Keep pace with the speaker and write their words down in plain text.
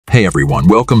Hey everyone,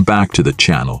 welcome back to the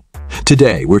channel.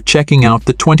 Today we're checking out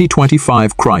the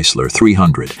 2025 Chrysler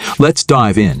 300. Let's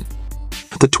dive in.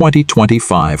 The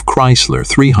 2025 Chrysler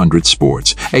 300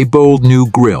 sports a bold new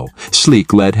grille,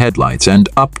 sleek LED headlights, and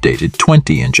updated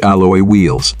 20-inch alloy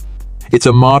wheels. It's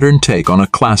a modern take on a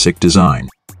classic design.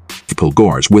 Pull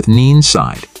doors with neon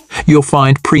side. You'll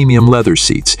find premium leather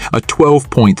seats, a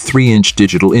 12.3-inch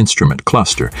digital instrument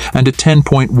cluster, and a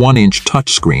 10.1-inch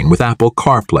touchscreen with Apple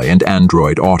CarPlay and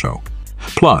Android Auto.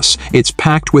 Plus, it's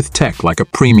packed with tech like a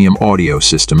premium audio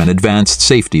system and advanced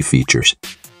safety features.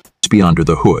 Under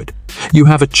the hood, you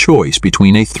have a choice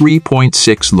between a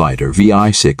 3.6-liter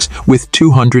V6 with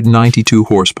 292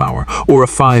 horsepower or a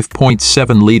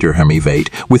 5.7-liter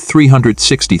Captivate with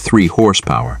 363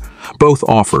 horsepower. Both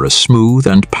offer a smooth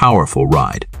and powerful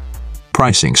ride.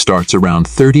 Pricing starts around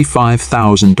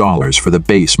 $35,000 for the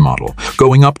base model,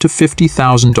 going up to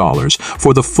 $50,000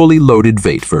 for the fully loaded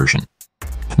Vate version.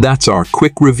 That's our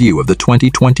quick review of the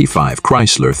 2025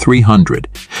 Chrysler 300.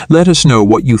 Let us know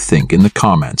what you think in the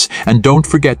comments, and don't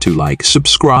forget to like,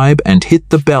 subscribe, and hit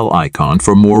the bell icon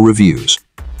for more reviews.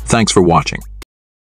 Thanks for watching.